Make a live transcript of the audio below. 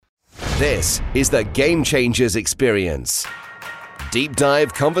This is the Game Changers Experience. Deep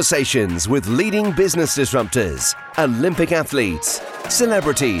dive conversations with leading business disruptors, Olympic athletes,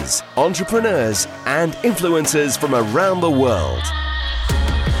 celebrities, entrepreneurs, and influencers from around the world.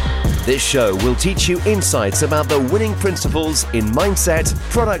 This show will teach you insights about the winning principles in mindset,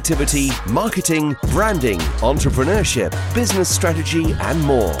 productivity, marketing, branding, entrepreneurship, business strategy, and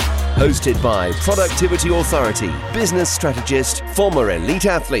more. Hosted by Productivity Authority, business strategist, former elite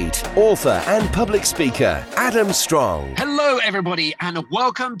athlete, author, and public speaker, Adam Strong. Hello, everybody, and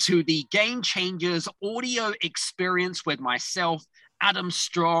welcome to the Game Changers audio experience with myself, Adam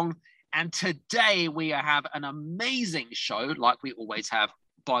Strong. And today we have an amazing show, like we always have,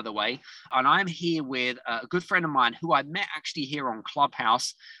 by the way. And I'm here with a good friend of mine who I met actually here on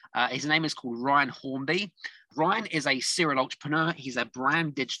Clubhouse. His name is called Ryan Hornby. Ryan is a serial entrepreneur. He's a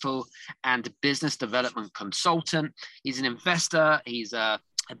brand, digital, and business development consultant. He's an investor. He's a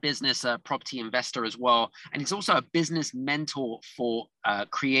business property investor as well. And he's also a business mentor for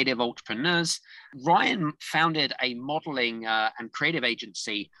creative entrepreneurs. Ryan founded a modeling and creative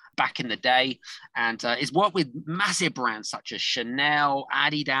agency back in the day, and has worked with massive brands such as Chanel,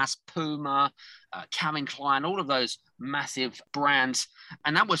 Adidas, Puma, Calvin Klein, all of those massive brands.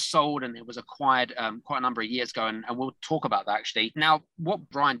 And that was sold and it was acquired quite a number of years ago. And we'll talk about that actually. Now, what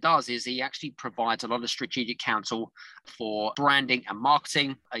Brian does is he actually provides a lot of strategic counsel for branding and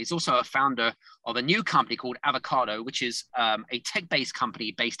marketing. He's also a founder of a new company called Avocado, which is a tech-based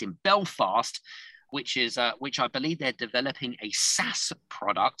company based in Belfast, which I believe they're developing a SaaS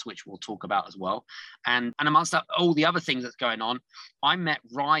product, which we'll talk about as well. And amongst all the other things that's going on, I met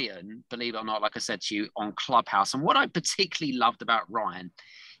Ryan, believe it or not, like I said to you, on Clubhouse. And what I particularly loved about Ryan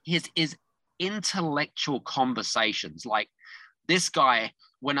is his intellectual conversations. Like this guy,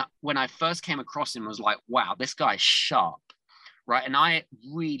 when I first came across him, was like, wow, this guy's sharp, right? And I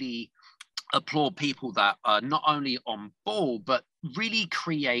really applaud people that are not only on ball, but really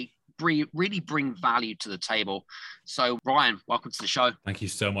bring value to the table. So Ryan, welcome to the show. Thank you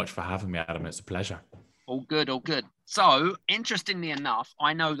so much for having me, Adam. It's a pleasure. All good. So interestingly enough,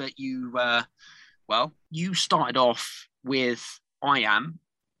 I know that you started off with I Am,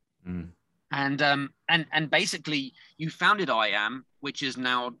 and basically you founded I Am, which is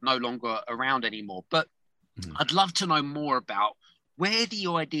now no longer around anymore. But I'd love to know more about where the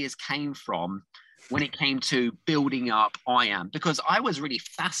ideas came from when it came to building up I Am, because I was really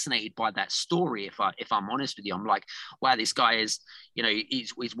fascinated by that story. If I'm honest with you, I'm like, wow, this guy is,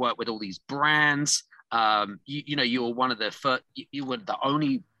 he's worked with all these brands. You were one of the first, you were the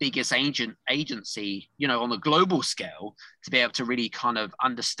only biggest agency, on the global scale to be able to really kind of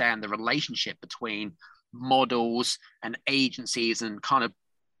understand the relationship between models and agencies and kind of,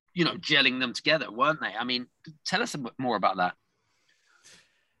 gelling them together, weren't they? I mean, tell us a bit more about that.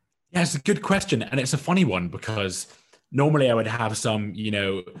 Yeah, it's a good question. And it's a funny one because normally I would have some,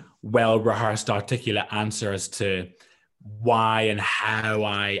 well-rehearsed, articulate answer as to why and how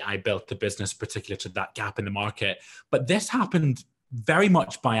I built the business, particular to that gap in the market. But this happened very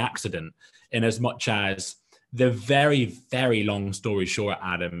much by accident, in as much as the very, very long story short,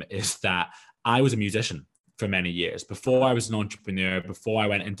 Adam, is that I was a musician for many years. Before I was an entrepreneur, before I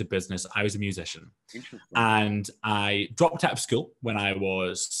went into business, I was a musician. And I dropped out of school when I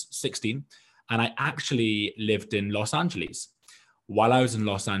was 16, and I actually lived in Los Angeles. While I was in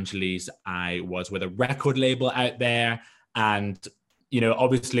Los Angeles, I was with a record label out there. And,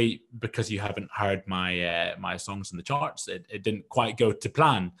 obviously, because you haven't heard my songs in the charts, it didn't quite go to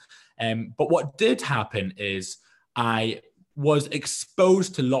plan. But what did happen is I was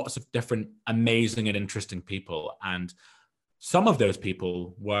exposed to lots of different amazing and interesting people. And some of those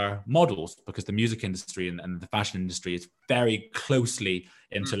people were models, because the music industry and the fashion industry is very closely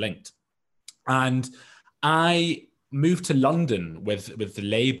interlinked. And I moved to London with the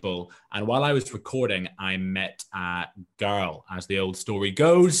label. And while I was recording, I met a girl, as the old story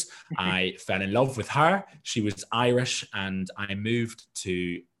goes. I fell in love with her. She was Irish, and I moved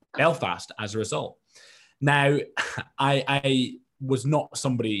to Belfast as a result. Now, I was not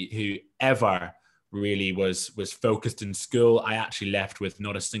somebody who ever really was focused in school. I actually left with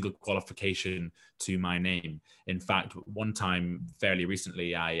not a single qualification to my name. In fact, one time fairly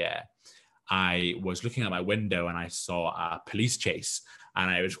recently, I was looking out my window and I saw a police chase, and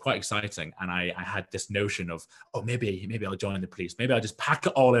it was quite exciting. And I had this notion of, maybe I'll join the police. Maybe I'll just pack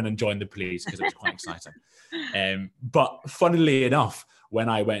it all in and join the police, because it was quite exciting. But funnily enough, when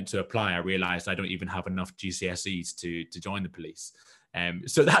I went to apply, I realized I don't even have enough GCSEs to join the police.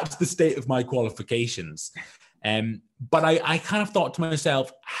 So that's the state of my qualifications. But I kind of thought to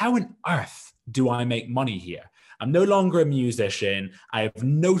myself, how on earth do I make money here? I'm no longer a musician. I have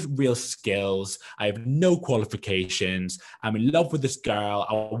no real skills. I have no qualifications. I'm in love with this girl.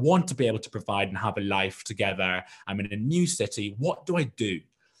 I want to be able to provide and have a life together. I'm in a new city. What do I do?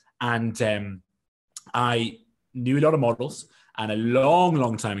 And I knew a lot of models. And a long,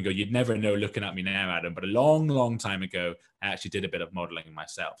 long time ago, you'd never know looking at me now, Adam, but a long, long time ago, I actually did a bit of modeling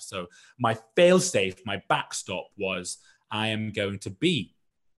myself. So my fail-safe, my backstop was I am going to be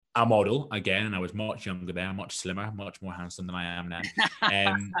a model again. And I was much younger there, much slimmer, much more handsome than I am now.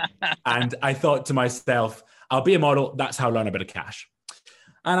 And I thought to myself, I'll be a model. That's how I'll earn a bit of cash.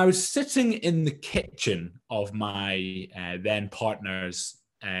 And I was sitting in the kitchen of my then partner's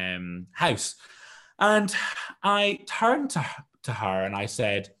house. And I turned to her and I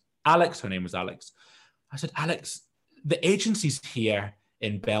said, Alex, her name was Alex. I said, Alex, the agencies here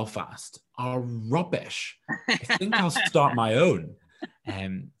in Belfast are rubbish. I think I'll start my own.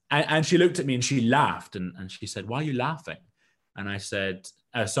 And she looked at me and she laughed and she said, why are you laughing? And I said,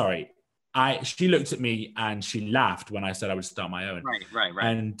 sorry. She looked at me and she laughed when I said I would start my own. Right.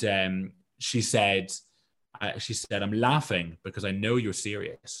 And she said, I'm laughing because I know you're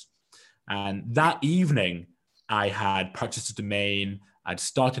serious. And that evening, I had purchased a domain, I'd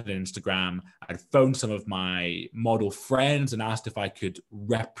started an Instagram, I'd phoned some of my model friends and asked if I could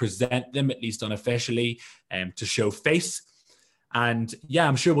represent them, at least unofficially, to show face. And yeah,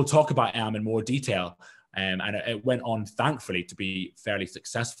 I'm sure we'll talk about Am in more detail. And it went on, thankfully, to be fairly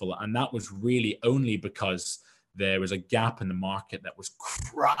successful. And that was really only because there was a gap in the market that was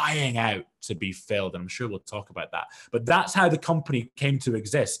crying out to be filled. And I'm sure we'll talk about that. But that's how the company came to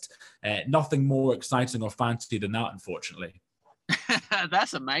exist. Nothing more exciting or fancy than that, unfortunately.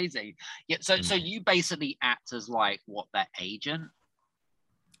 That's amazing. Yeah. So you basically act as like their agent?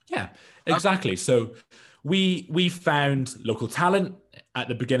 Yeah, exactly. Okay. So we found local talent. At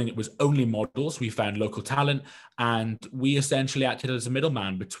the beginning, it was only models. We found local talent and we essentially acted as a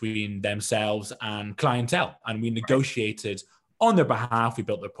middleman between themselves and clientele. And we negotiated on their behalf. We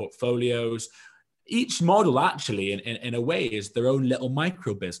built their portfolios. Each model actually, in a way, is their own little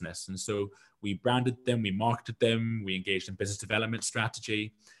micro business. And so we branded them, we marketed them, we engaged in business development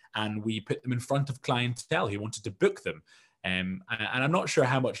strategy, and we put them in front of clientele who wanted to book them. And I'm not sure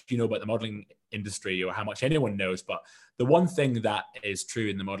how much you know about the modeling industry or how much anyone knows, but the one thing that is true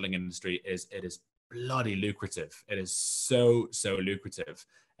in the modeling industry is it is bloody lucrative. It is so lucrative.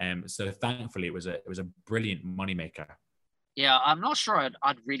 So thankfully, it was a brilliant moneymaker. Yeah, I'm not sure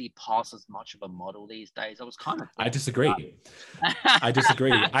I'd really pass as much of a model these days. I was kind of... I disagree. I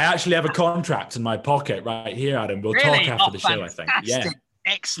disagree. I actually have a contract in my pocket right here, Adam. We'll talk after the show, I think. Yeah.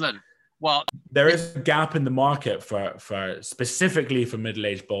 Excellent. Well, there is a gap in the market for specifically for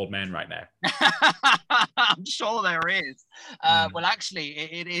middle-aged bald men right now. I'm sure there is. Well, actually,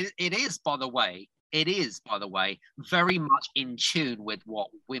 it is, by the way, very much in tune with what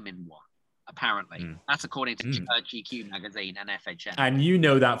women want. Apparently, that's according to GQ magazine and FHM. And you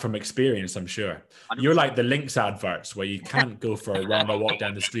know that from experience, I'm sure. 100%. You're like the Lynx adverts where you can't go for a run or walk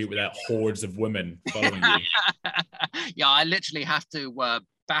down the street without hordes of women following you. Yeah, I literally have to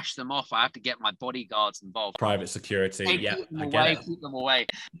bash them off. I have to get my bodyguards involved. Private security. Hey, yeah, keep them away.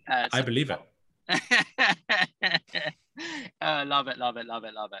 I believe it. Love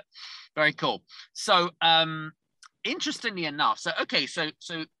it. Very cool. So, interestingly enough, so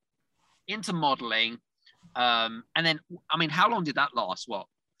into modeling, and then I mean, how long did that last? What,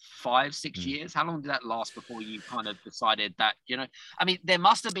 5-6 years? How long did that last before you kind of decided that, I mean, there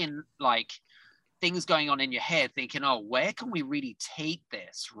must have been like things going on in your head thinking, oh, where can we really take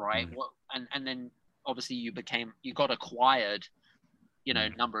this, right? And then obviously you got acquired,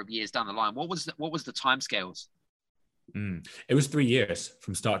 number of years down the line. What was the timescales? It was 3 years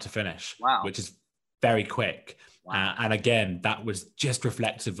from start to finish. Wow. Which is very quick. Wow. And again, that was just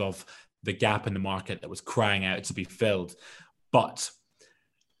reflective of the gap in the market that was crying out to be filled. But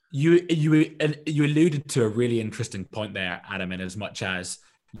you alluded to a really interesting point there, Adam, in as much as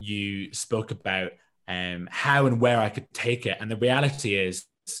you spoke about how and where I could take it. And the reality is,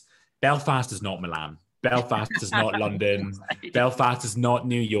 Belfast is not Milan. Belfast is not London. Belfast is not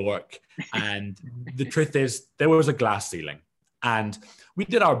New York. And the truth is, there was a glass ceiling. And we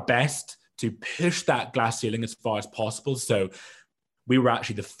did our best to push that glass ceiling as far as possible. So we were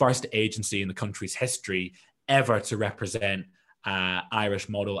actually the first agency in the country's history ever to represent Irish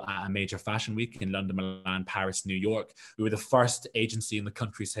model at a major fashion week in London, Milan, Paris, New York. We were the first agency in the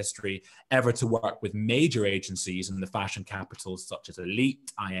country's history ever to work with major agencies in the fashion capitals such as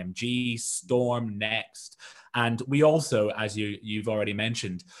Elite, IMG, Storm, Next. And we also, as you've already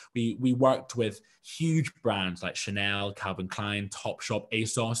mentioned, we worked with huge brands like Chanel, Calvin Klein, Topshop,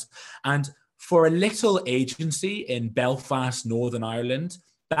 ASOS. And for a little agency in Belfast, Northern Ireland,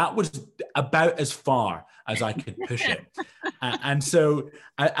 that was about as far as I could push it. And so,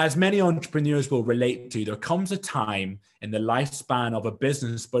 as many entrepreneurs will relate to, there comes a time in the lifespan of a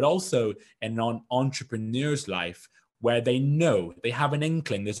business, but also in an entrepreneur's life, where they know, they have an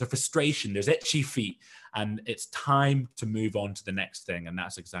inkling, there's a frustration, there's itchy feet, and it's time to move on to the next thing. And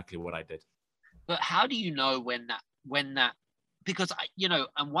that's exactly what I did. But how do you know when that, because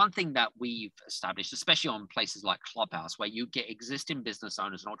and one thing that we've established, especially on places like Clubhouse, where you get existing business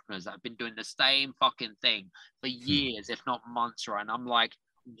owners and entrepreneurs that have been doing the same fucking thing for years, if not months, right? And I'm like,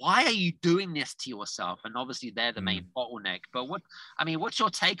 why are you doing this to yourself? And obviously they're the main bottleneck. But what's your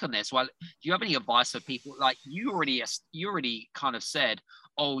take on this? Well, do you have any advice for people? Like you already kind of said,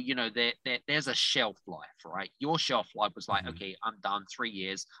 oh, there's a shelf life, right? Your shelf life was like, okay, I'm done, 3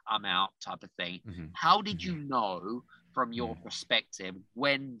 years, I'm out, type of thing. How did you know, from your perspective,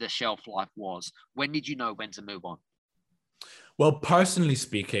 when the shelf life was? When did you know when to move on? Well, personally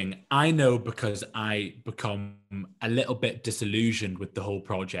speaking, I know because I become a little bit disillusioned with the whole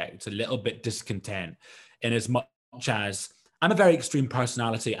project, a little bit discontent, in as much as I'm a very extreme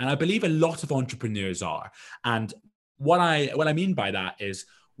personality, and I believe a lot of entrepreneurs are. And what I mean by that is,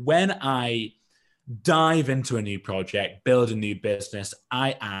 when I dive into a new project, build a new business,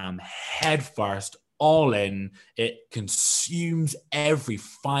 I am headfirst, all in. It consumes every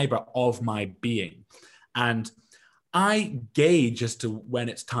fiber of my being. And I gauge as to when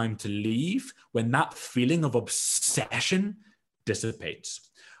it's time to leave, when that feeling of obsession dissipates.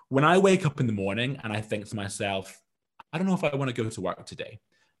 When I wake up in the morning and I think to myself, I don't know if I want to go to work today,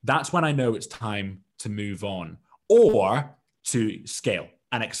 that's when I know it's time to move on, or to scale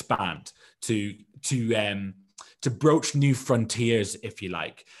and expand, to broach new frontiers, if you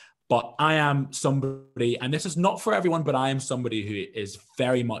like. But I am somebody, and this is not for everyone, but I am somebody who is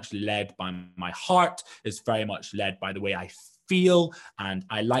very much led by my heart, is very much led by the way I feel, and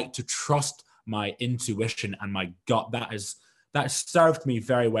I like to trust my intuition and my gut. That has served me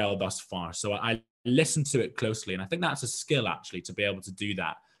very well thus far. So I listen to it closely, and I think that's a skill, actually, to be able to do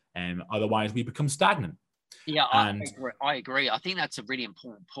that. Otherwise, we become stagnant. Yeah, I agree. I think that's a really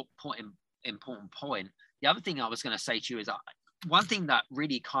important point. The other thing I was going to say to you is, one thing that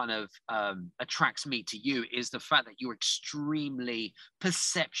really kind of attracts me to you is the fact that you're extremely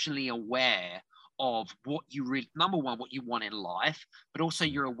perceptually aware of what you really, number one, what you want in life, but also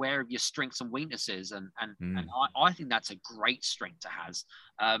you're aware of your strengths and weaknesses. And I think that's a great strength to have.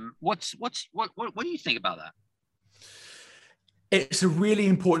 What do you think about that? It's a really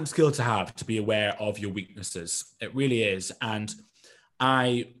important skill to have, to be aware of your weaknesses. It really is. And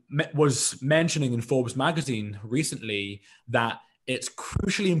I was mentioning in Forbes magazine recently that it's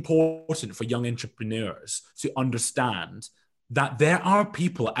crucially important for young entrepreneurs to understand that there are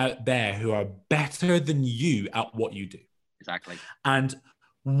people out there who are better than you at what you do. Exactly. And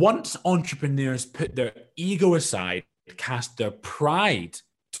once entrepreneurs put their ego aside, cast their pride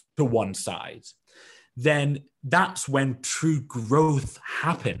to one side, then that's when true growth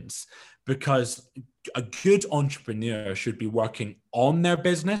happens. Because a good entrepreneur should be working on their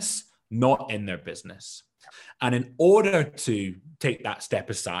business, not in their business. And in order to take that step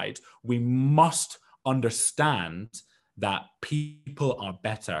aside, we must understand that people are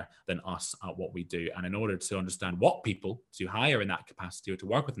better than us at what we do. And in order to understand what people to hire in that capacity or to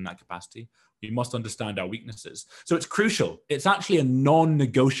work with in that capacity, we must understand our weaknesses. So it's crucial. It's actually a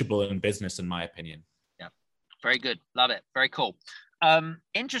non-negotiable in business, in my opinion. Yeah, very good. Love it. Very cool.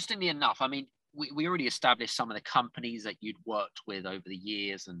 Interestingly enough, I mean, we already established some of the companies that you'd worked with over the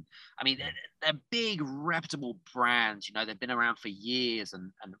years. And I mean, they're big, reputable brands, they've been around for years,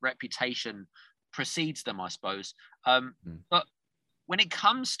 and reputation precedes them, I suppose. But when it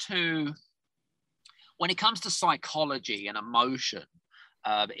comes to psychology and emotion,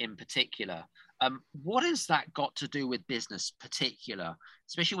 in particular, what has that got to do with business particular,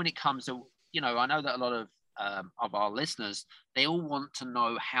 especially when it comes to, I know that a lot of our listeners, they all want to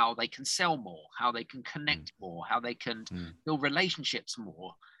know how they can sell more, how they can connect more, how they can build relationships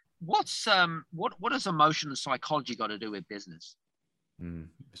more. What has emotion and psychology got to do with business?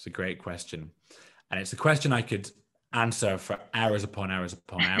 It's a great question. And it's a question I could answer for hours upon hours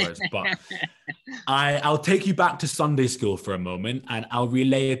upon hours. But I'll take you back to Sunday school for a moment, and I'll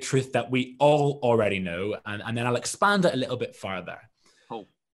relay a truth that we all already know. And then I'll expand it a little bit further. Cool.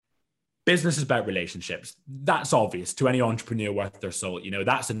 Business is about relationships. That's obvious to any entrepreneur worth their salt.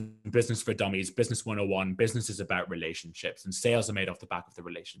 That's in Business for Dummies, Business 101. Business is about relationships, and sales are made off the back of the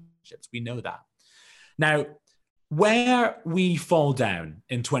relationships. We know that. Now, where we fall down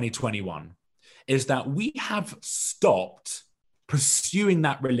in 2021 is that we have stopped pursuing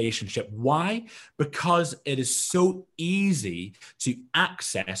that relationship. Why? Because it is so easy to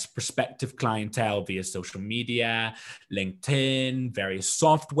access prospective clientele via social media, LinkedIn, various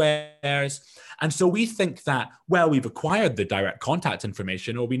softwares. And so we think that, well, we've acquired the direct contact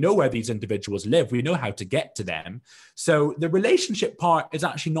information, or we know where these individuals live, we know how to get to them. So the relationship part is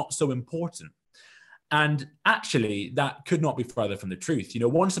actually not so important. And actually, that could not be further from the truth.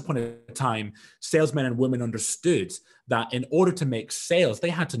 Once upon a time, salesmen and women understood that in order to make sales, they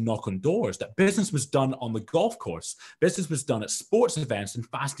had to knock on doors, that business was done on the golf course, business was done at sports events and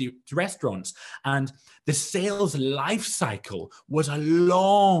fast food restaurants. And the sales life cycle was a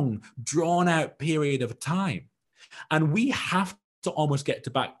long, drawn out period of time. And we have to almost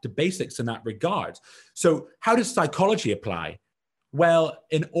get back to basics in that regard. So how does psychology apply? Well,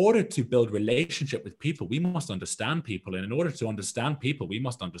 in order to build relationship with people, we must understand people. And in order to understand people, we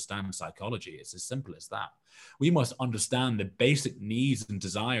must understand psychology. It's as simple as that. We must understand the basic needs and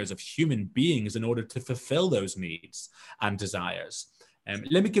desires of human beings in order to fulfill those needs and desires.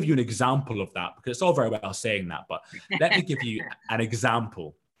 Let me give you an example of that, because it's all very well saying that, but let me give you an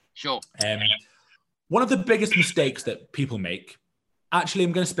example. Sure. One of the biggest mistakes that people make, actually,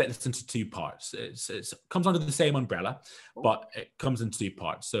 I'm going to split this into two parts. It comes under the same umbrella, but it comes in two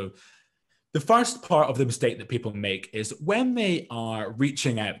parts. So the first part of the mistake that people make is when they are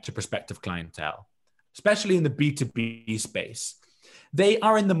reaching out to prospective clientele, especially in the B2B space, they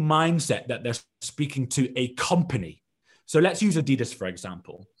are in the mindset that they're speaking to a company. So let's use Adidas, for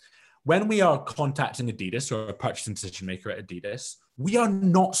example. When we are contacting Adidas or a purchasing decision maker at Adidas, we are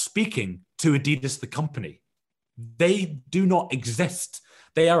not speaking to Adidas, the company. They do not exist.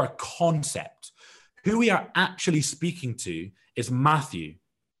 They are a concept. Who we are actually speaking to is Matthew,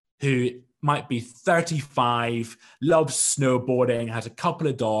 who might be 35, loves snowboarding, has a couple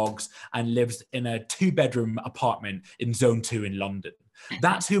of dogs, and lives in a 2-bedroom apartment in Zone 2 in London.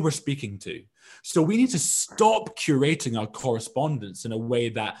 That's who we're speaking to. So we need to stop curating our correspondence in a way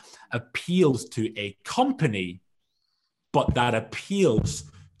that appeals to a company, but that appeals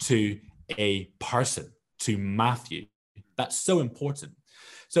to a person, to Matthew. That's so important.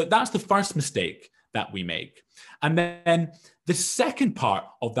 So that's the first mistake that we make. And then the second part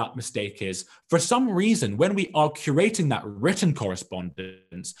of that mistake is, for some reason, when we are curating that written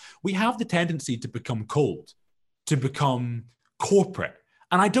correspondence, we have the tendency to become cold, to become corporate.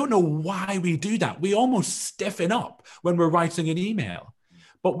 And I don't know why we do that. We almost stiffen up when we're writing an email.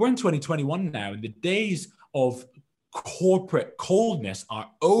 But we're in 2021 now, and the days of corporate coldness are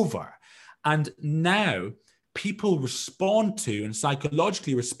over. And now people respond to and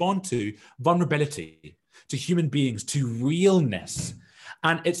psychologically respond to vulnerability, to human beings, to realness.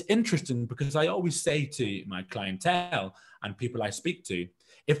 And it's interesting because I always say to my clientele and people I speak to,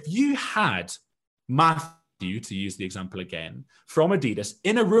 if you had Matthew, to use the example again, from Adidas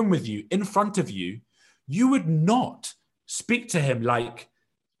in a room with you, in front of you, you would not speak to him like,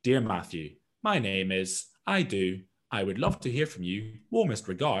 "Dear Matthew, my name is, I would love to hear from you, warmest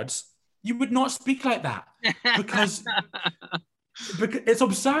regards." You would not speak like that because it's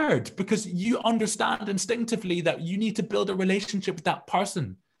absurd, because you understand instinctively that you need to build a relationship with that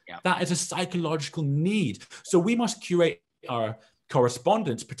person. Yeah. That is a psychological need. So we must curate our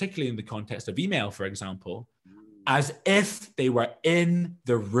correspondence, particularly in the context of email, for example, as if they were in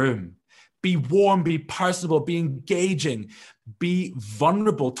the room. Be warm, be personable, be engaging, be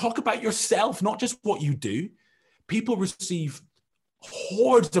vulnerable. Talk about yourself, not just what you do. People receive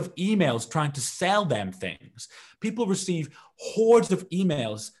hordes of emails trying to sell them things. People receive hordes of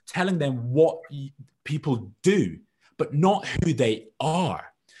emails telling them what people do, but not who they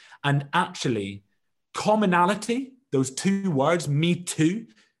are. And actually, commonality, those two words, me too,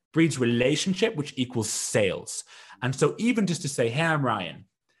 breeds relationship, which equals sales. And so even just to say, "Hey, I'm Ryan,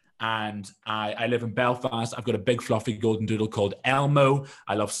 and I live in Belfast. I've got a big fluffy golden doodle called Elmo.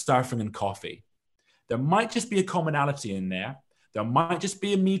 I love surfing and coffee." There might just be a commonality in there. There might just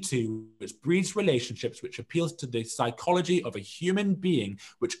be a me too, which breeds relationships, which appeals to the psychology of a human being,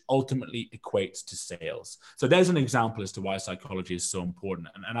 which ultimately equates to sales. So there's an example as to why psychology is so important.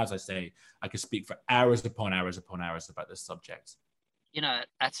 And as I say, I could speak for hours upon hours upon hours about this subject.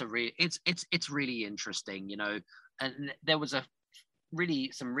 That's it's really interesting, and there was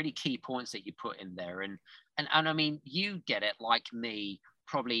some really key points that you put in there. And I mean, you get it like me,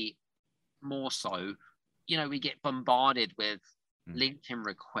 probably more so. We get bombarded with LinkedIn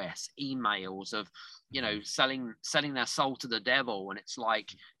requests, emails of, selling their soul to the devil. And it's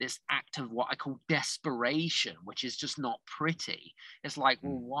like this act of what I call desperation, which is just not pretty. It's like,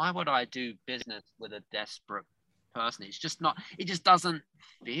 well, why would I do business with a desperate person. It's just not, it just doesn't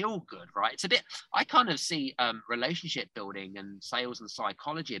feel good, right? It's a bit, I kind of see relationship building and sales and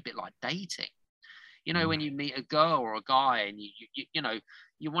psychology a bit like dating. You know, when you meet a girl or a guy and you know,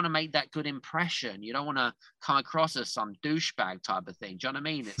 you want to make that good impression. You don't want to come across as some douchebag type of thing. Do you know what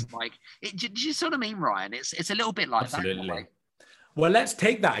I mean? It's like, do you sort of mean, Ryan? It's a little bit like Absolutely. that. Right? Well, let's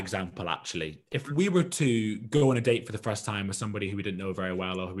take that example, actually. If we were to go on a date for the first time with somebody who we didn't know very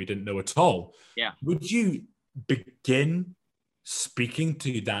well or who we didn't know at all, would you begin speaking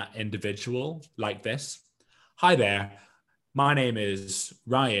to that individual like this? Hi there. My name is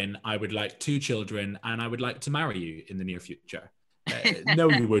Ryan. I would like 2 children and I would like to marry you in the near future. No,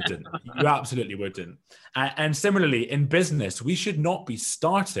 you wouldn't. You absolutely wouldn't. And similarly, in business, we should not be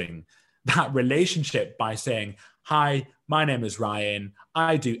starting that relationship by saying, hi, my name is Ryan.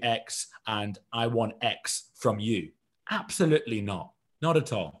 I do X and I want X from you. Absolutely not. Not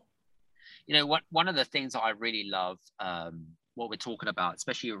at all. You know, one of the things that I really love, what we're talking about,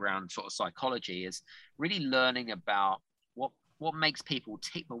 especially around sort of psychology, is really learning about what makes people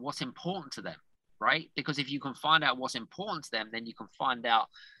tick, but what's important to them, right? Because if you can find out what's important to them, then you can find out,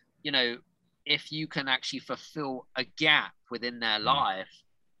 you know, if you can actually fulfill a gap within their life,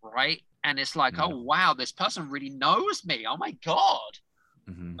 right? And it's like, oh, wow, this person really knows me. Oh, my God.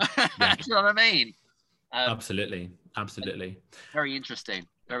 Yeah. You know what I mean? Absolutely. Very interesting.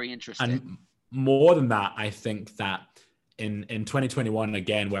 Very interesting. And more than that, I think that in 2021,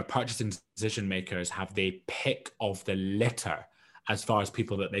 again, where purchasing decision makers have the pick of the litter as far as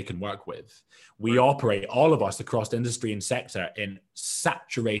people that they can work with. We operate, all of us across industry and sector, in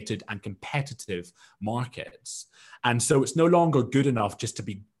saturated and competitive markets. And so it's no longer good enough just to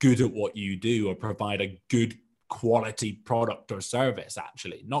be good at what you do or provide a good quality product or service,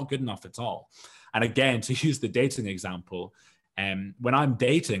 actually. Not good enough at all. And again, to use the dating example, when I'm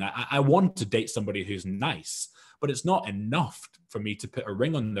dating, I want to date somebody who's nice, but it's not enough for me to put a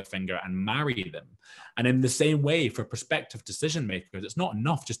ring on their finger and marry them. And in the same way, for prospective decision makers, it's not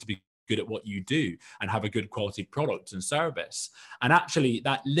enough just to be good at what you do and have a good quality product and service. And actually,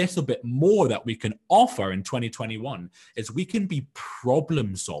 that little bit more that we can offer in 2021 is we can be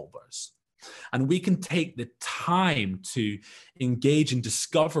problem solvers. And we can take the time to engage in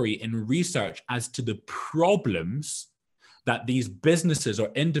discovery and research as to the problems that these businesses or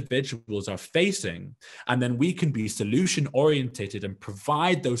individuals are facing. And then we can be solution orientated and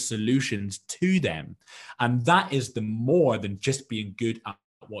provide those solutions to them. And that is the more than just being good at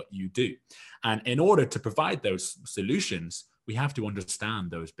what you do. And in order to provide those solutions, we have to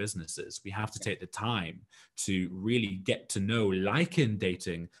understand those businesses. We have to take the time to really get to know, like in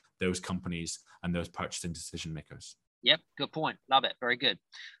dating, those companies and those purchasing decision makers. Yep, good point. Love it. Very good.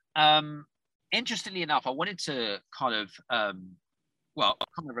 Interestingly enough, I wanted to kind of,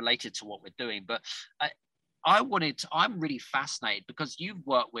 related to what we're doing, but I'm really fascinated because you've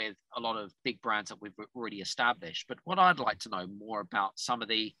worked with a lot of big brands that we've already established. But what I'd like to know more about some of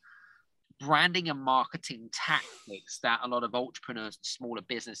the branding and marketing tactics that a lot of entrepreneurs and smaller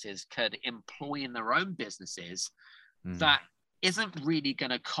businesses could employ in their own businesses that isn't really going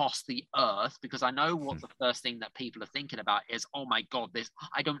to cost the earth, because I know what the first thing that people are thinking about is, oh my God,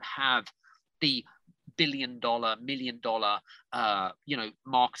 I don't have the billion-dollar, million-dollar,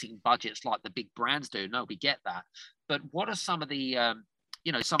 marketing budgets like the big brands do. No, we get that. But what are some of the,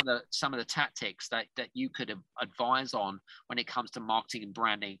 some of the tactics that you could advise on when it comes to marketing and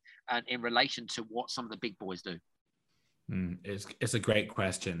branding, and in relation to what some of the big boys do? It's a great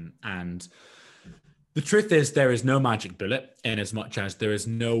question. And the truth is, there is no magic bullet, in as much as there is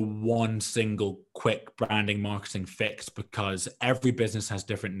no one single quick branding marketing fix, because every business has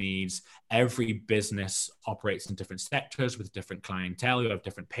different needs. Every business operates in different sectors with different clientele who have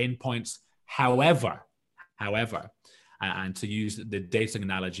different pain points. However, and to use the dating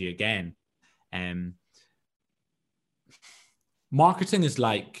analogy again, marketing is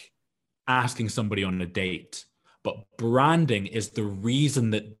like asking somebody on a date, but branding is the reason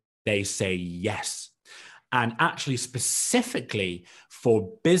that they say yes. And actually, specifically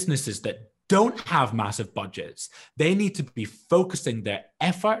for businesses that don't have massive budgets, they need to be focusing their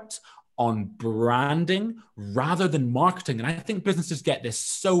effort on branding rather than marketing. And I think businesses get this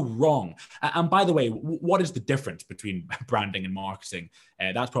so wrong. And by the way, what is the difference between branding and marketing?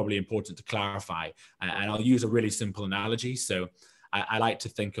 That's probably important to clarify. And I'll use a really simple analogy. So I like to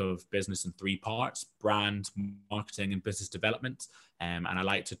think of business in 3 parts: brand, marketing, and business development. And I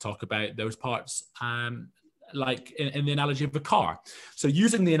like to talk about those parts like in the analogy of a car. So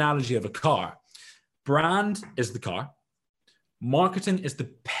using the analogy of a car, brand is the car, marketing is the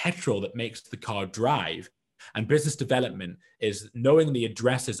petrol that makes the car drive, and business development is knowing the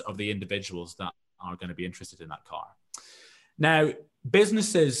addresses of the individuals that are going to be interested in that car. Now,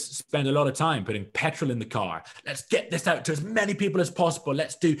 businesses spend a lot of time putting petrol in the car. Let's get this out to as many people as possible.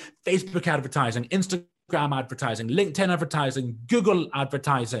 Let's do Facebook advertising, Instagram advertising, LinkedIn advertising, Google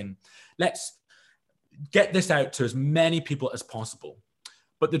advertising. Let's get this out to as many people as possible.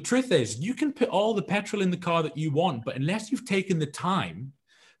 But the truth is, you can put all the petrol in the car that you want, but unless you've taken the time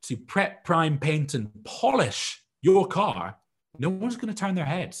to prep, prime, paint, and polish your car, no one's going to turn their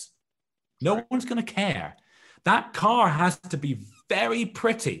heads. No one's going to care. That car has to be very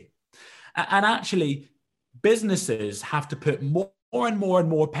pretty. And actually, businesses have to put more and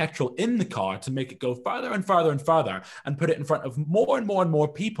more petrol in the car to make it go further and further and further, and put it in front of more and more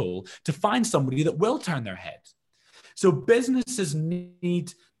people to find somebody that will turn their head. So businesses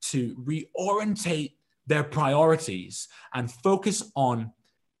need to reorientate their priorities and focus on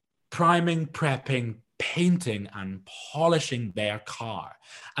priming, prepping, painting, and polishing their car.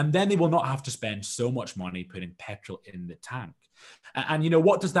 And then they will not have to spend so much money putting petrol in the tank. And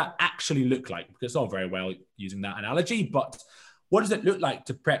what does that actually look like? Because it's all very well using that analogy, but what does it look like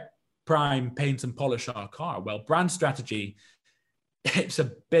to prep, prime, paint, and polish our car? Well, brand strategy, it's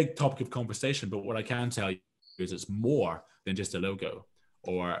a big topic of conversation, but what I can tell you is it's more than just a logo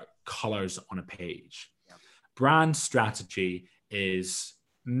or colors on a page. Yeah. Brand strategy is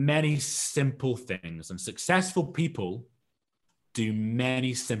many simple things, and successful people do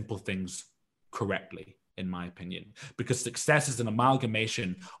many simple things correctly, in my opinion, because success is an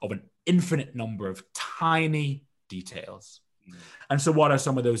amalgamation of an infinite number of tiny details. And so what are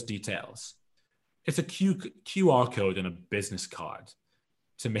some of those details? It's a QR code and a business card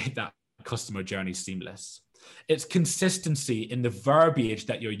to make that customer journey seamless. It's consistency in the verbiage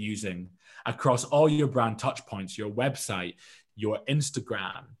that you're using across all your brand touch points, your website, your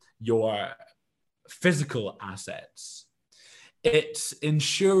Instagram, your physical assets. It's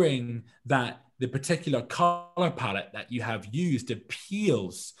ensuring that the particular color palette that you have used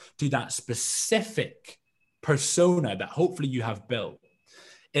appeals to that specific persona that hopefully you have built.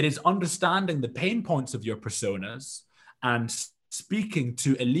 It is understanding the pain points of your personas and speaking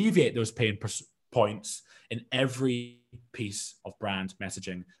to alleviate those pain points in every piece of brand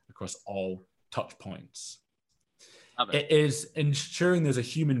messaging across all touch points. It is ensuring there's a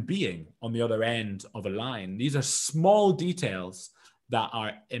human being on the other end of a line. These are small details that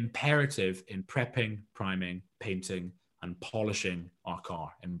are imperative in prepping, priming, painting, and polishing our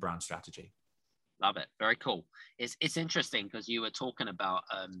car in brand strategy. Love it. Very cool. It's interesting because you were talking about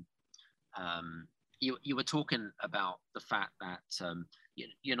you were talking about the fact that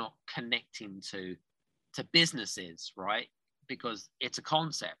you're not connecting to businesses, right? Because it's a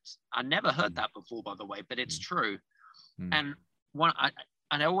concept. I never heard that before, by the way, but it's true. And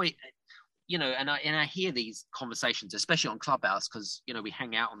I always, and I hear these conversations, especially on Clubhouse, because we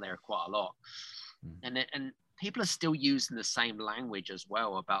hang out on there quite a lot, and people are still using the same language as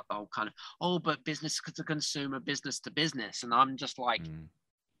well about the whole kind of, but business to consumer, business to business, and I'm just like,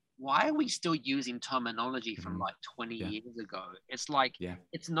 why are we still using terminology from like 20 years ago? It's like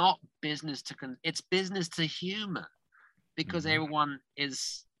it's not business to it's business to human, because everyone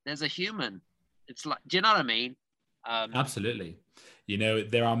there's a human. It's like, do you know what I mean? Absolutely.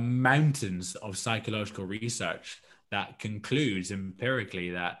 There are mountains of psychological research that concludes empirically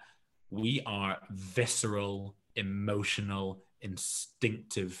that we are visceral, emotional,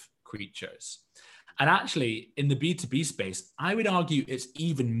 instinctive creatures. And actually, in the B2B space, I would argue it's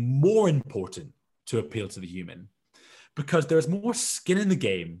even more important to appeal to the human, because there's more skin in the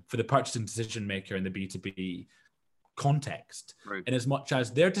game for the purchasing decision maker in the B2B context, in as much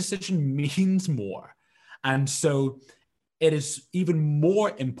as their decision means more. And so it is even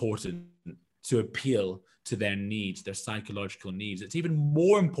more important to appeal to their needs, their psychological needs. It's even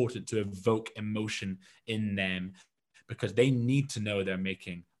more important to evoke emotion in them, because they need to know they're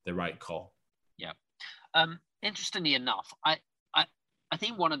making the right call. Yeah. Interestingly enough, I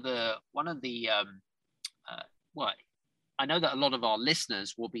think one of the I know that a lot of our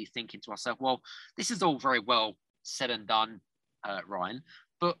listeners will be thinking to ourselves, well, this is all very well said and done, Ryan,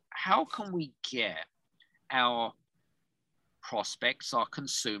 but how can we get our prospects, our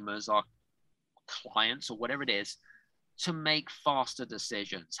consumers, our clients, or whatever it is, to make faster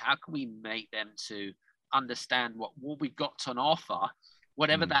decisions? How can we make them to understand what we've got to offer,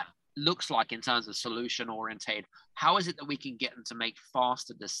 whatever that looks like in terms of solution oriented? How is it that we can get them to make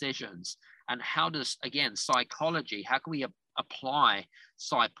faster decisions? And how does, again, psychology, how can we apply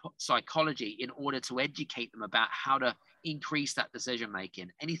psychology in order to educate them about how to increase that decision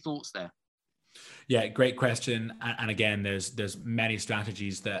making? Any thoughts there? Yeah, great question. And again, there's many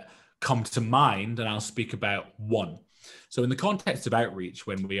strategies that come to mind, and I'll speak about one. So in the context of outreach,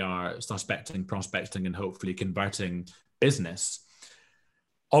 when we are suspecting, prospecting, and hopefully converting business,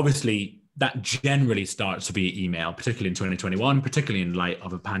 obviously that generally starts to be email, particularly in 2021, particularly in light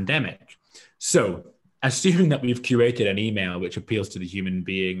of a pandemic. So assuming that we've curated an email which appeals to the human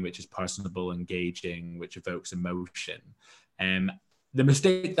being, which is personable, engaging, which evokes emotion, the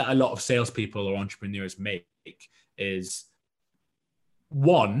mistake that a lot of salespeople or entrepreneurs make is,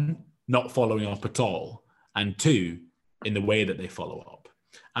 one, not following up at all, and two, in the way that they follow up.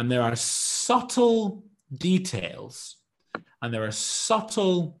 And there are subtle details and there are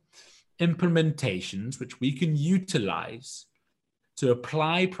subtle implementations which we can utilize to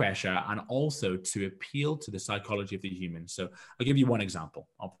apply pressure and also to appeal to the psychology of the human. So I'll give you one example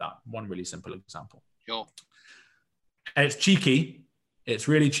of that, one really simple example. Sure. And it's cheeky. It's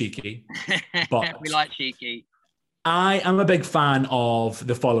really cheeky. But we like cheeky. I am a big fan of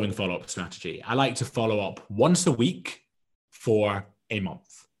the following follow-up strategy. I like to follow up once a week for a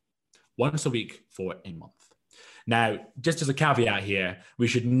month. Once a week for a month. Now, just as a caveat here, we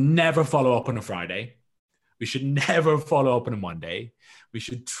should never follow up on a Friday. We should never follow up on a Monday. We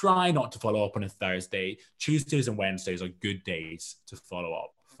should try not to follow up on a Thursday. Tuesdays and Wednesdays are good days to follow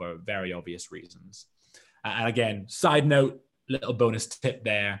up for very obvious reasons. And again, side note, little bonus tip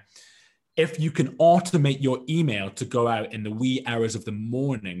there. If you can automate your email to go out in the wee hours of the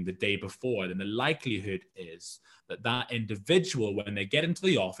morning the day before, then the likelihood is that that individual, when they get into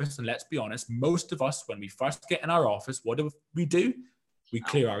the office, and let's be honest, most of us, when we first get in our office, what do? We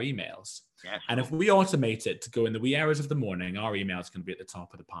clear our emails. Yeah, sure. And if we automate it to go in the wee hours of the morning, our email is going to be at the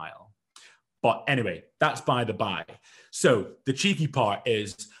top of the pile. But anyway, that's by the by. So the cheeky part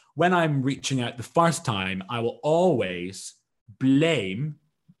is when I'm reaching out the first time, I will always blame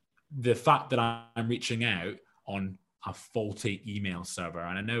the fact that I'm reaching out on a faulty email server.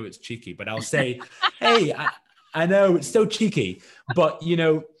 And I know it's cheeky, but I'll say, hey, I know it's so cheeky, but you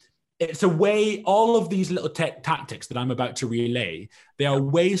know, it's a way, all of these little tactics that I'm about to relay, they are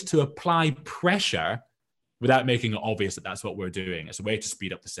ways to apply pressure without making it obvious that that's what we're doing. It's a way to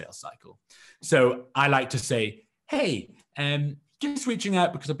speed up the sales cycle. So I like to say, hey, just reaching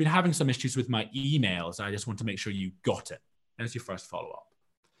out because I've been having some issues with my emails. I just want to make sure you got it. That's your first follow-up.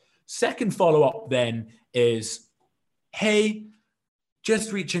 Second follow-up then is, hey,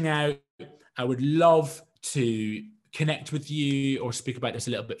 just reaching out. I would love to connect with you or speak about this a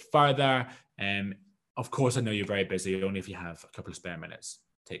little bit further. Of course, I know you're very busy, only if you have a couple of spare minutes.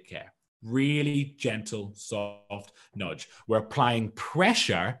 Take care. Really gentle, soft nudge. We're applying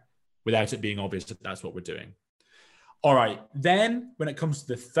pressure without it being obvious that that's what we're doing. All right, then when it comes to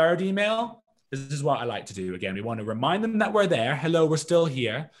the third email, this is what I like to do. Again, we want to remind them that we're there. Hello, we're still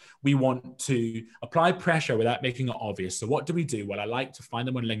here. We want to apply pressure without making it obvious. So what do we do? Well, I like to find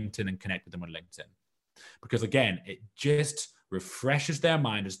them on LinkedIn and connect with them on LinkedIn. Because again, it just refreshes their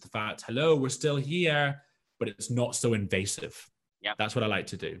mind as the fact, hello, we're still here, but it's not so invasive. Yeah, that's what I like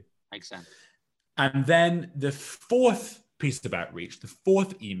to do. Makes sense. And then the fourth piece of outreach, the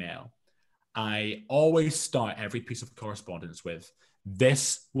fourth email, I always start every piece of correspondence with,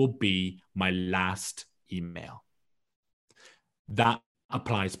 this will be my last email. That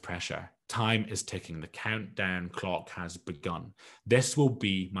applies pressure. Time is ticking. The countdown clock has begun. This will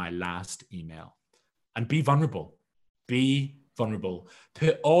be my last email. And be vulnerable. Be vulnerable.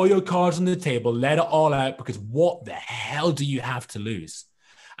 Put all your cards on the table. Let it all out, because what the hell do you have to lose?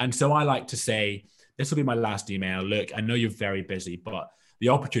 And so I like to say, this will be my last email. Look, I know you're very busy, but the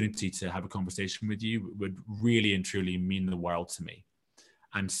opportunity to have a conversation with you would really and truly mean the world to me.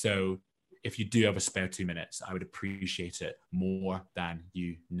 And so if you do have a spare 2 minutes, I would appreciate it more than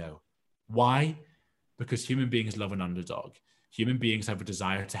you know. Why? Because human beings love an underdog. Human beings have a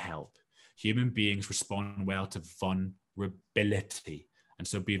desire to help. Human beings respond well to vulnerability. And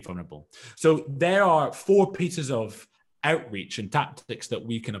so be vulnerable. So there are 4 pieces of outreach and tactics that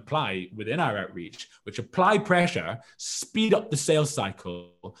we can apply within our outreach, which apply pressure, speed up the sales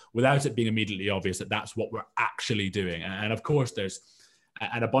cycle without it being immediately obvious that that's what we're actually doing. And of course, there's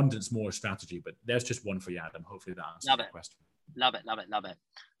an abundance more strategy, but there's just one for you, Adam. Hopefully that answers the question. Love it, love it, love it.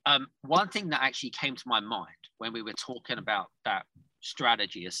 One thing that actually came to my mind when we were talking about that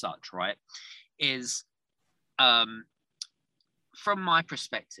strategy as such, right, is from my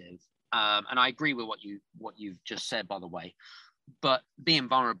perspective, and I agree with what you've just said, by the way, but being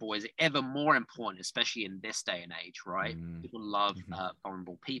vulnerable is ever more important, especially in this day and age, right? People love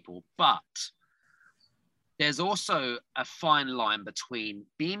vulnerable people, but there's also a fine line between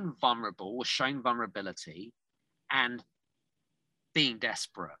being vulnerable or showing vulnerability and being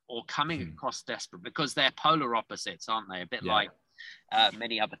desperate or coming across desperate, because they're polar opposites, aren't they? A bit like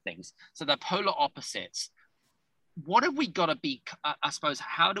many other things. So they're polar opposites. what have we got to be, I suppose,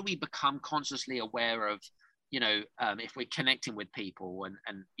 how do we become consciously aware of, if we're connecting with people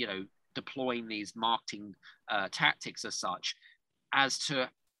and deploying these marketing tactics as such, as to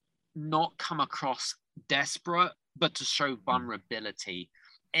not come across desperate, but to show vulnerability?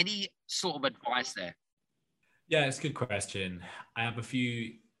 Any sort of advice there? Yeah, it's a good question. I have a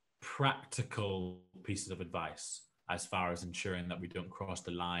few practical pieces of advice as far as ensuring that we don't cross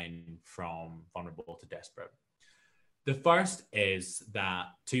the line from vulnerable to desperate. The first is that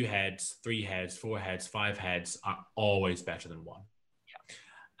 2 heads, 3 heads, 4 heads, 5 heads are always better than 1. Yeah.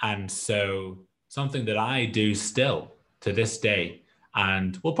 And so something that I do still to this day,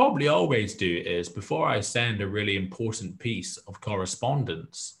 and will probably always do, is before I send a really important piece of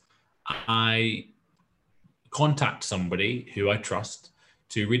correspondence, I contact somebody who I trust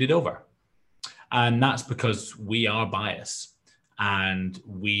to read it over. And that's because we are biased and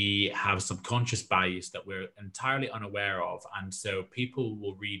we have subconscious bias that we're entirely unaware of. And so people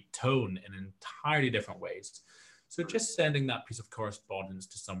will read tone in entirely different ways. So just sending that piece of correspondence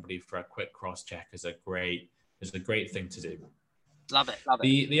to somebody for a quick cross-check is a great thing to do. Love it.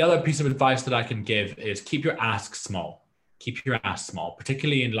 The other piece of advice that I can give is keep your ask small. Keep your ask small,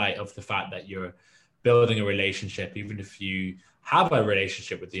 particularly in light of the fact that you're building a relationship. Even if you have a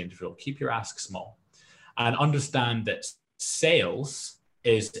relationship with the individual, keep your ask small and understand that sales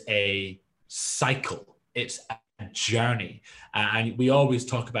is a cycle. It's a journey. And we always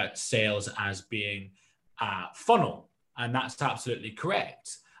talk about sales as being a funnel, and that's absolutely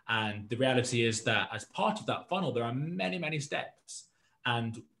correct. And the reality is that as part of that funnel, there are many, many steps.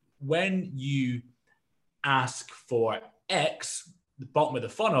 And when you ask for X, the bottom of the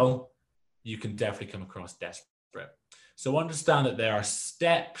funnel, you can definitely come across desperate. So understand that there are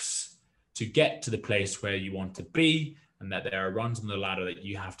steps to get to the place where you want to be, and that there are rungs on the ladder that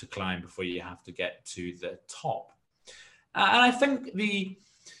you have to climb before you have to get to the top. And I think the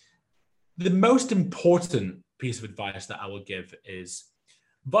most important piece of advice that I will give is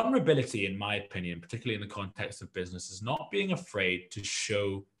vulnerability, in my opinion, particularly in the context of business, is not being afraid to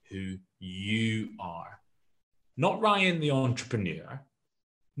show who you are. Not Ryan, the entrepreneur,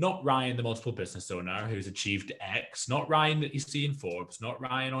 not Ryan, the multiple business owner who's achieved X, not Ryan that you see in Forbes, not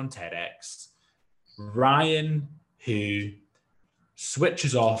Ryan on TEDx. Ryan who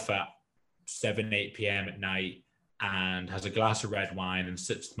switches off at 7, 8 p.m. at night and has a glass of red wine and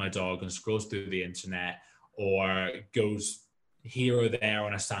sits with my dog and scrolls through the internet, or goes here or there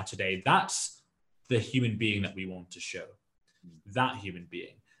on a Saturday. That's the human being that we want to show, that human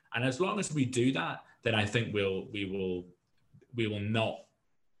being. And as long as we do that, then I think we will not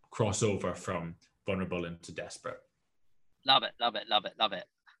cross over from vulnerable into desperate. Love it.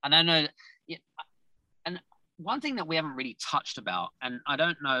 And I know, and one thing that we haven't really touched about, and I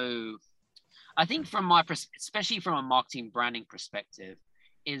don't know, I think from my perspective, especially from a marketing branding perspective,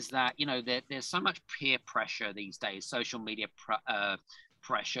 is that, there's so much peer pressure these days, social media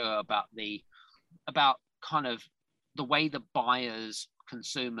pressure about kind of the way the buyers,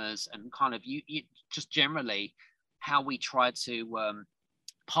 consumers, and kind of you just generally how we try to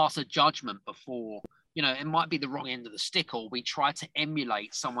pass a judgment before, it might be the wrong end of the stick, or we try to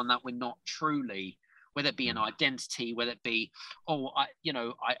emulate someone that we're not truly, whether it be an identity, whether it be,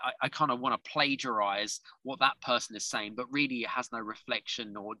 I kind of want to plagiarize what that person is saying, but really it has no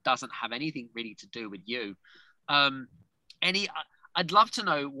reflection or doesn't have anything really to do with you. I'd love to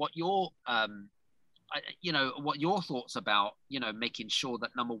know what your, what your thoughts about, making sure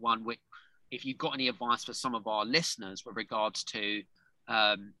that, number one, if you've got any advice for some of our listeners with regards to,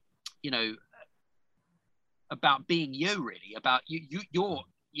 about being you, really, about you're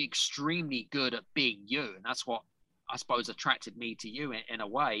extremely good at being you, and that's what I suppose attracted me to you in a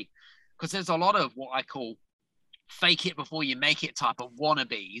way, because there's a lot of what I call fake it before you make it type of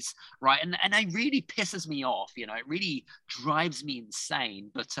wannabes, right? And it really pisses me off, it really drives me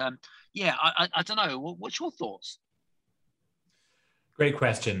insane. But I don't know, what's your thoughts? Great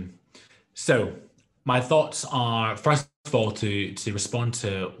question. So my thoughts are, first of all, to respond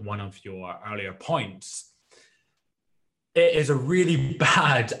to one of your earlier points, it is a really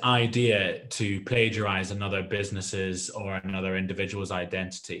bad idea to plagiarize another business's or another individual's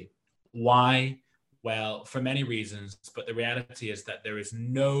identity. Why? Well, for many reasons, but the reality is that there is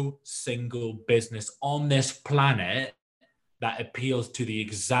no single business on this planet that appeals to the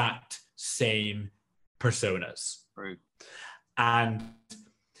exact same personas. Right. And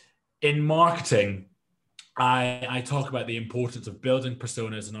in marketing, I talk about the importance of building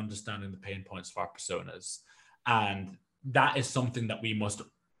personas and understanding the pain points of our personas. And that is something that we must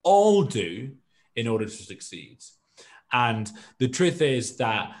all do in order to succeed. And the truth is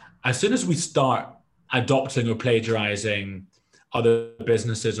that as soon as we start adopting or plagiarizing other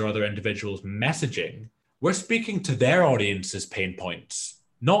businesses or other individuals' messaging, we're speaking to their audience's pain points,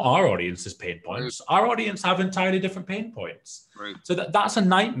 not our audience's pain points. Our audience have entirely different pain points. Right. So that's a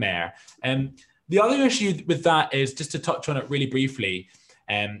nightmare. The other issue with that is, just to touch on it really briefly,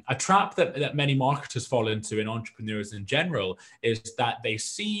 a trap that many marketers fall into, and entrepreneurs in general, is that they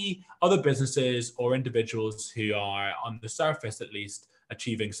see other businesses or individuals who are, on the surface at least,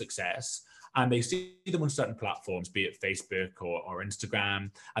 achieving success, and they see them on certain platforms, be it Facebook or Instagram,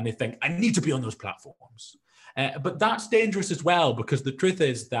 and they think, I need to be on those platforms. But that's dangerous as well, because the truth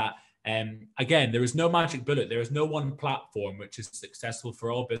is that, again, there is no magic bullet. There is no one platform which is successful for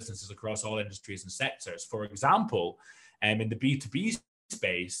all businesses across all industries and sectors. For example, in the B2B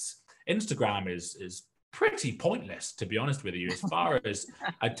space, Instagram is pretty pointless, to be honest with you, as far as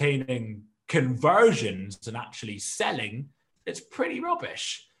attaining conversions and actually selling. It's pretty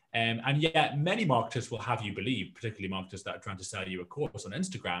rubbish. And yet many marketers will have you believe, particularly marketers that are trying to sell you a course on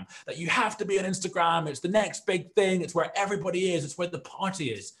Instagram, that you have to be on Instagram. It's the next big thing. It's where everybody is. It's where the party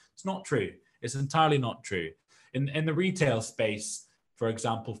is. It's not true. It's entirely not true. In the retail space, for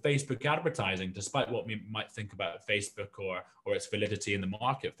example, Facebook advertising, despite what we might think about Facebook or its validity in the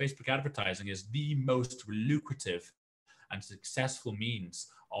market, Facebook advertising is the most lucrative and successful means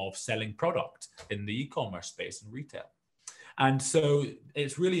of selling product in the e-commerce space and retail. And so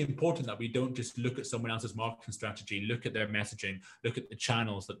it's really important that we don't just look at someone else's marketing strategy, look at their messaging, look at the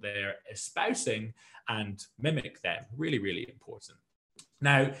channels that they're espousing and mimic them. Really, really important.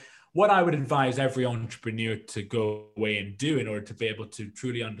 Now, what I would advise every entrepreneur to go away and do in order to be able to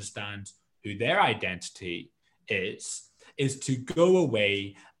truly understand who their identity is to go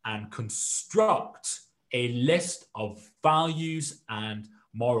away and construct a list of values and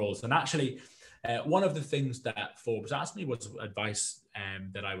morals. And actually, one of the things that Forbes asked me was advice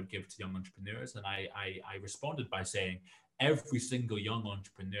that I would give to young entrepreneurs. And I responded by saying, every single young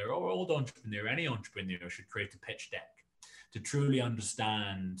entrepreneur or old entrepreneur, any entrepreneur should create a pitch deck to truly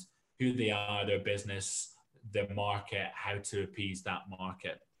understand who they are, their business, their market, how to appease that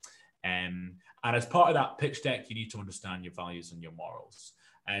market. And as part of that pitch deck, you need to understand your values and your morals.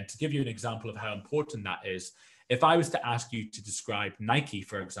 And to give you an example of how important that is, if I was to ask you to describe Nike,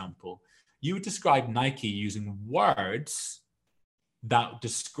 for example, you would describe Nike using words that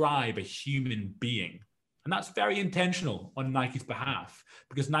describe a human being. And that's very intentional on Nike's behalf,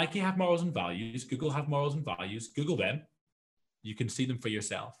 because Nike have morals and values, Google have morals and values. Google them, you can see them for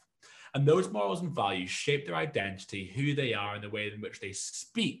yourself. And those morals and values shape their identity, who they are, and the way in which they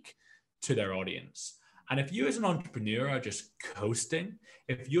speak to their audience. And if you as an entrepreneur are just coasting,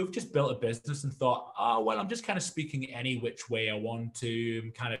 if you've just built a business and thought, oh, well, I'm just kind of speaking any which way I want to,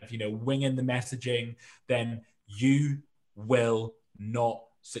 I'm kind of, winging the messaging, then you will not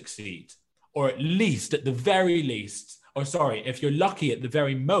succeed. Or at least, at the very least, if you're lucky, at the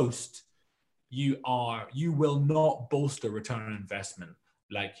very most, you will not bolster return on investment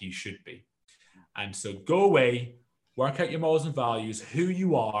like you should be. And so go away, work out your morals and values, who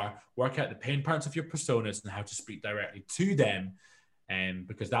you are, work out the pain points of your personas and how to speak directly to them.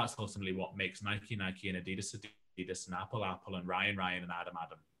 Because that's ultimately what makes Nike, Nike, and Adidas, Adidas, and Apple, Apple, and Ryan, Ryan, and Adam,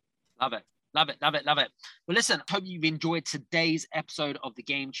 Adam. Love it. Love it, love it, love it. Well, listen, hope you've enjoyed today's episode of the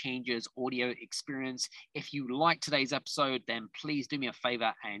Game Changers audio experience. If you like today's episode, then please do me a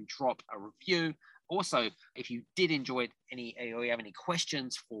favor and drop a review. Also, if you did enjoy it, or you have any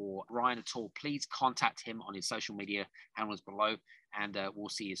questions for Ryan at all, please contact him on his social media handles below, and we'll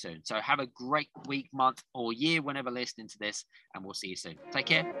see you soon. So have a great week, month, or year whenever listening to this, and we'll see you soon. Take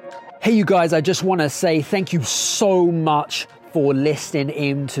care. Hey, you guys, I just want to say thank you so much for listening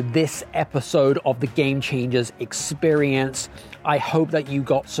in to this episode of the Game Changers experience. I hope that you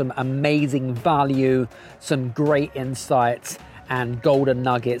got some amazing value, some great insights, and golden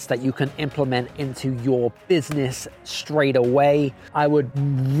nuggets that you can implement into your business straight away. I would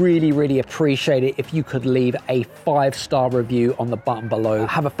really, really appreciate it if you could leave a 5-star review on the button below.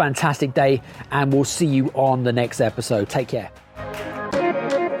 Have a fantastic day, and we'll see you on the next episode. Take care.